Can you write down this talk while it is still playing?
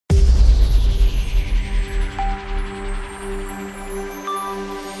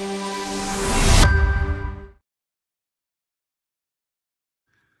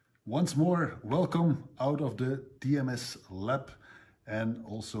Once more, welcome out of the TMS lab, and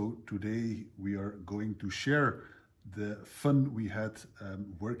also today we are going to share the fun we had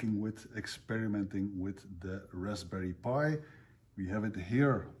working with, experimenting with the Raspberry Pi. We have it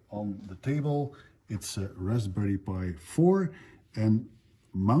here on the table. It's a Raspberry Pi 4, and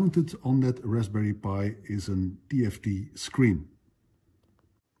mounted on that Raspberry Pi is an TFT screen.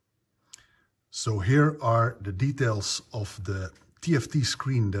 So here are the details of the TFT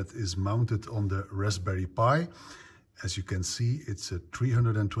screen that is mounted on the Raspberry Pi. As you can see, it's a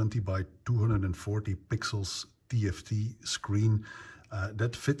 320 by 240 pixels TFT screen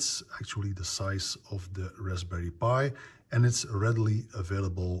that fits actually the size of the Raspberry Pi, and it's readily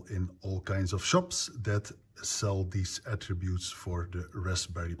available in all kinds of shops that sell these attributes for the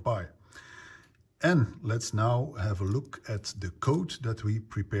Raspberry Pi. And let's now have a look at the code that we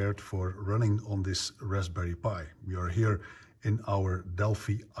prepared for running on this Raspberry Pi. We are here in our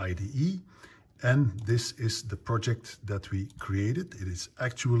Delphi IDE, and this is the project that we created. It is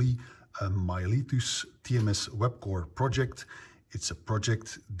actually a Miletus TMS Web Core project. It's a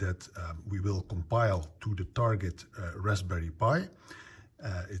project that we will compile to the target Raspberry Pi.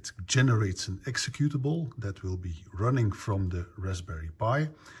 It generates an executable that will be running from the Raspberry Pi.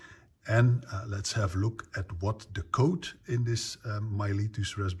 And let's have a look at what the code in this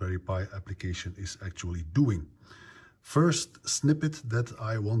Miletus Raspberry Pi application is actually doing. First snippet that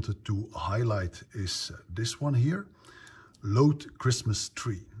I wanted to highlight is this one here, load Christmas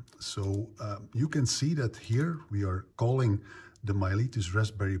tree. So you can see that here we are calling the Miletus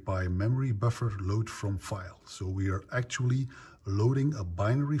Raspberry Pi memory buffer load from file. So we are actually loading a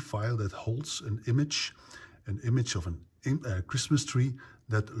binary file that holds an image of a Christmas tree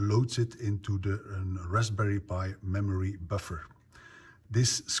that loads it into the Raspberry Pi memory buffer.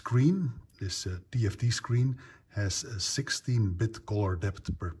 This screen, this TFT screen, has a 16-bit color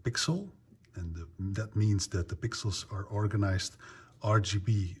depth per pixel, and that means that the pixels are organized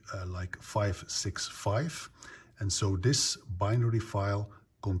RGB like 565, and so this binary file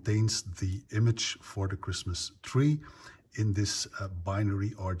contains the image for the Christmas tree in this binary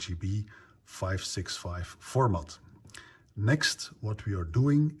RGB 565 format. Next, what we are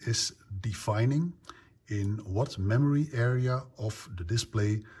doing is defining in what memory area of the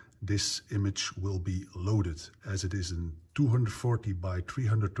display this image will be loaded. As it is a 240 by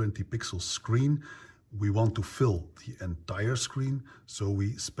 320 pixel screen, we want to fill the entire screen, so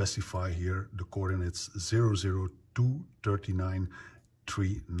we specify here the coordinates 002, 39,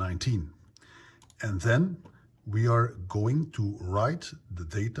 319. And then we are going to write the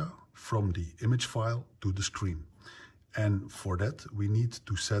data from the image file to the screen. And for that, we need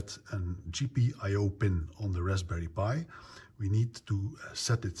to set a GPIO pin on the Raspberry Pi. We need to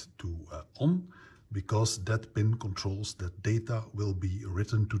set it to on, because that pin controls that data will be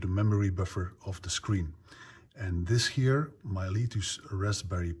written to the memory buffer of the screen. And this here, Miletus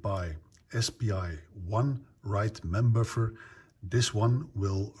Raspberry Pi SPI1 write mem buffer, this one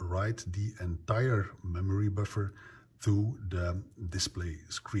will write the entire memory buffer to the display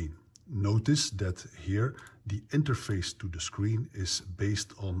screen. Notice that here the interface to the screen is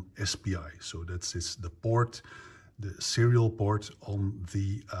based on SPI, so that's the port, the serial port on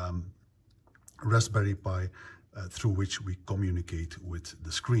the Raspberry Pi through which we communicate with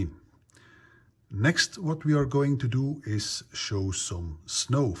the screen. Next, what we are going to do is show some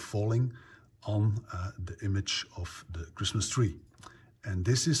snow falling on the image of the Christmas tree. And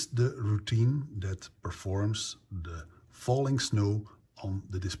this is the routine that performs the falling snow on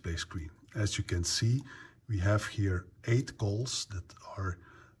the display screen. As you can see, we have here 8 calls that are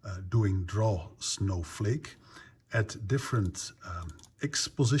doing draw snowflake at different X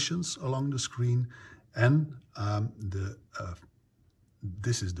positions along the screen, and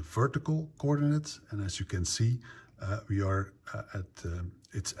this is the vertical coordinate, and as you can see, we are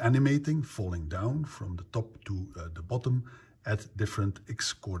it's animating, falling down from the top to the bottom at different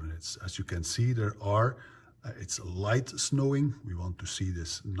X coordinates. As you can see, there are it's light snowing. We want to see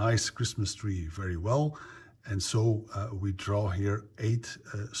this nice Christmas tree very well, and so we draw here 8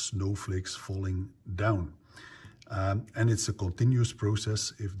 snowflakes falling down. And it's a continuous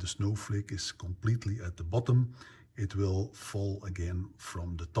process. If the snowflake is completely at the bottom, it will fall again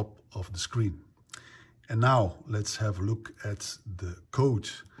from the top of the screen. And now let's have a look at the code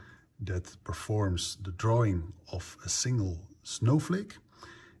that performs the drawing of a single snowflake.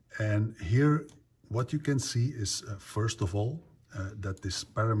 And here what you can see is first of all that this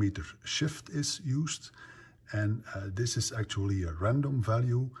parameter shift is used, and this is actually a random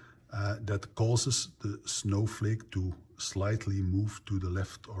value that causes the snowflake to slightly move to the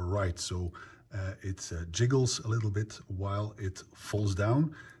left or right. So it jiggles a little bit while it falls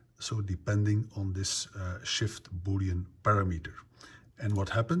down. so depending on this shift Boolean parameter. And what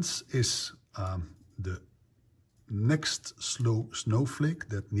happens is the next snowflake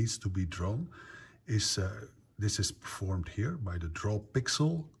that needs to be drawn is, this is performed here by the draw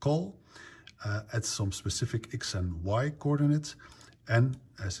pixel call at some specific X and Y coordinates. And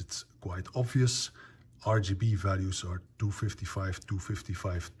as it's quite obvious, RGB values are 255,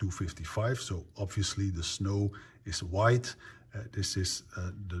 255, 255. So obviously the snow is white. This is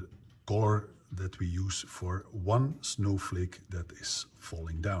the color that we use for one snowflake that is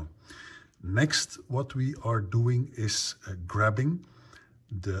falling down. Next, what we are doing is grabbing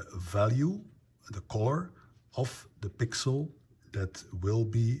the value, the color of the pixel that will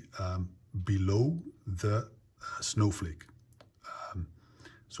be below the snowflake.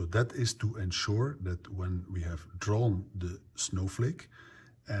 So that is to ensure that when we have drawn the snowflake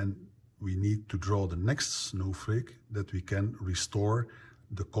and we need to draw the next snowflake, that we can restore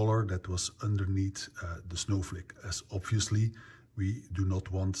the color that was underneath the snowflake, as obviously we do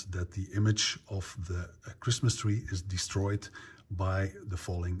not want that the image of the Christmas tree is destroyed by the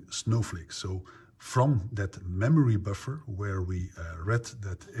falling snowflake. So from that memory buffer where we read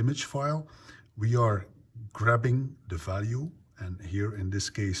that image file, we are grabbing the value, and here in this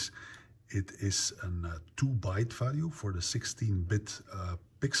case it is a 2-byte value for the 16-bit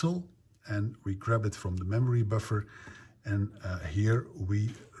pixel, and we grab it from the memory buffer, and here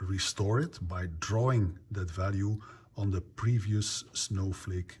we restore it by drawing that value on the previous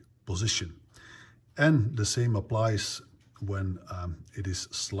snowflake position. And the same applies when it is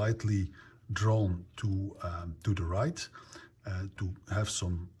slightly drawn to the right, to have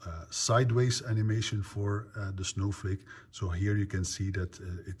some sideways animation for the snowflake. So here you can see that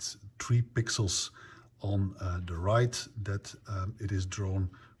it's 3 pixels on the right that it is drawn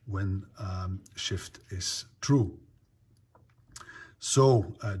when shift is true.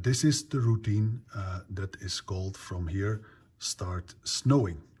 So this is the routine that is called from here, start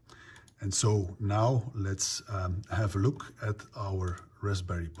snowing. And so now let's have a look at our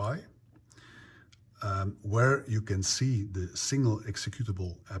Raspberry Pi, where you can see the single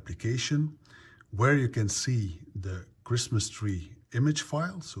executable application, where you can see the Christmas tree image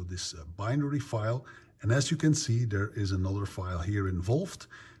file, so this binary file. And as you can see, there is another file here involved,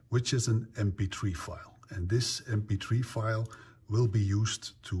 which is an MP3 file. And this MP3 file will be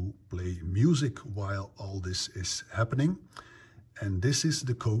used to play music while all this is happening. And this is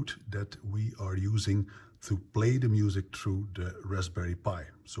the code that we are using to play the music through the Raspberry Pi.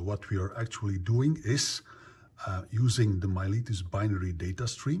 So what we are actually doing is using the Miletus binary data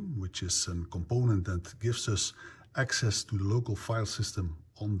stream, which is a component that gives us access to the local file system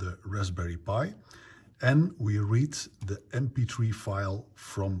on the Raspberry Pi. And we read the MP3 file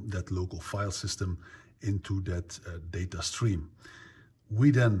from that local file system into that data stream.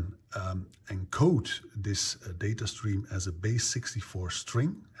 We then encode this data stream as a base64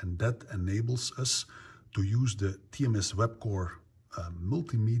 string, and that enables us to use the TMS WebCore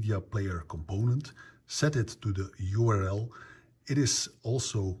multimedia player component, set it to the URL. It is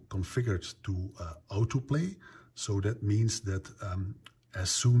also configured to autoplay, so that means that as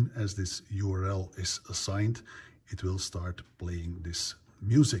soon as this URL is assigned, it will start playing this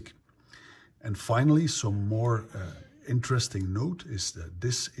music. And finally, some more interesting note is that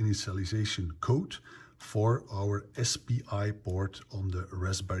this initialization code for our SPI port on the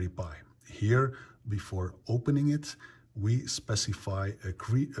Raspberry Pi. Here, before opening it, we specify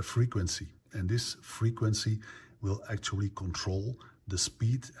a frequency, and this frequency will actually control the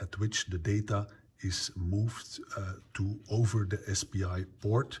speed at which the data is moved to over the SPI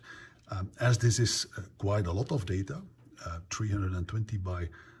port. As this is quite a lot of data, 320 by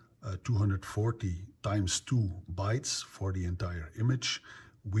 240 times 2 bytes for the entire image,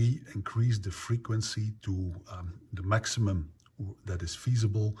 we increase the frequency to the maximum that is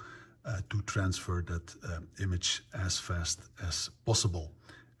feasible to transfer that image as fast as possible.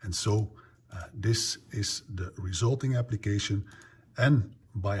 And so this is the resulting application. And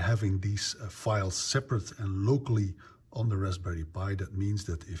by having these files separate and locally on the Raspberry Pi, that means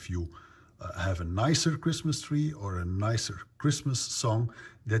that if you have a nicer Christmas tree or a nicer Christmas song,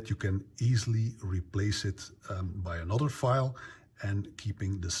 that you can easily replace it by another file and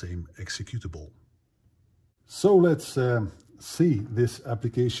keeping the same executable. So let's see this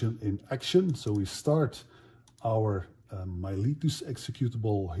application in action. So we start our Miletus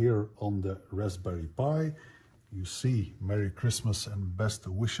executable here on the Raspberry Pi. You see Merry Christmas and best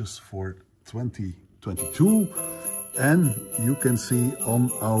wishes for 2022. And you can see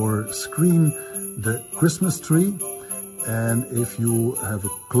on our screen the Christmas tree. And if you have a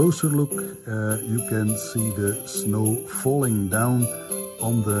closer look, you can see the snow falling down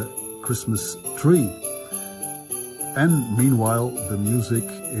on the Christmas tree. And meanwhile, the music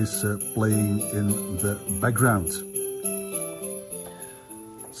is playing in the background.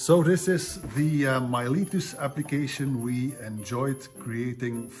 So this is the Miletus application we enjoyed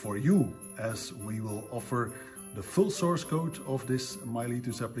creating for you, as we will offer the full source code of this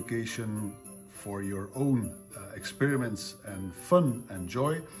Miletus application for your own experiments and fun and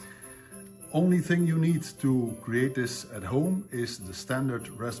joy. Only thing you need to create this at home is the standard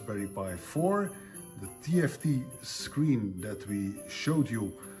Raspberry Pi 4, the TFT screen that we showed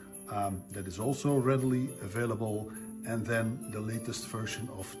you, that is also readily available, and then the latest version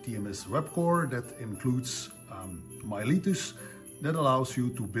of TMS WebCore that includes Miletus, that allows you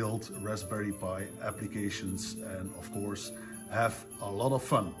to build Raspberry Pi applications and of course have a lot of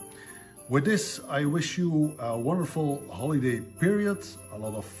fun. With this, I wish you a wonderful holiday period, a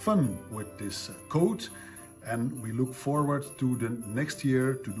lot of fun with this code, and we look forward to the next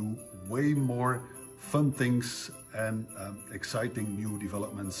year to do way more fun things and exciting new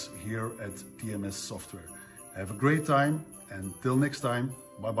developments here at TMS Software. Have a great time, and till next time,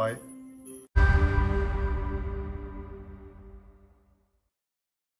 bye bye.